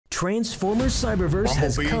Transformers Cyberverse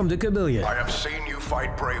has Bumblebee, come to Kabillion. I have seen you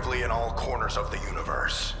fight bravely in all corners of the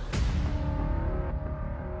universe.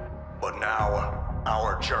 But now,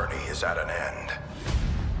 our journey is at an end.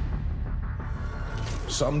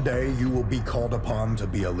 Someday you will be called upon to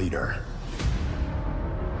be a leader.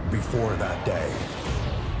 Before that day,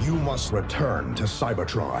 you must return to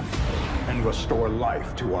Cybertron and restore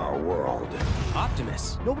life to our world.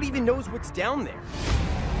 Optimus, nobody even knows what's down there.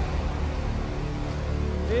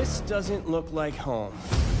 This doesn't look like home.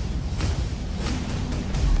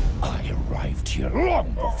 I arrived here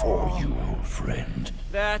long before you, old friend.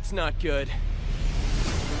 That's not good.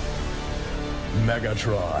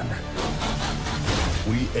 Megatron,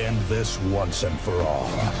 we end this once and for all.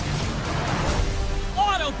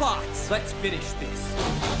 Autobots! Let's finish this.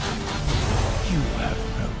 You have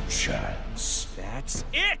no chance. That's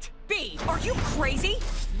it! B, are you crazy?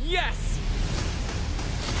 Yes!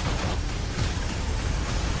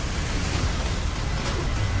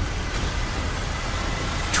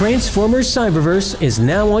 Transformers Cyberverse is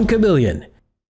now on Kabillion.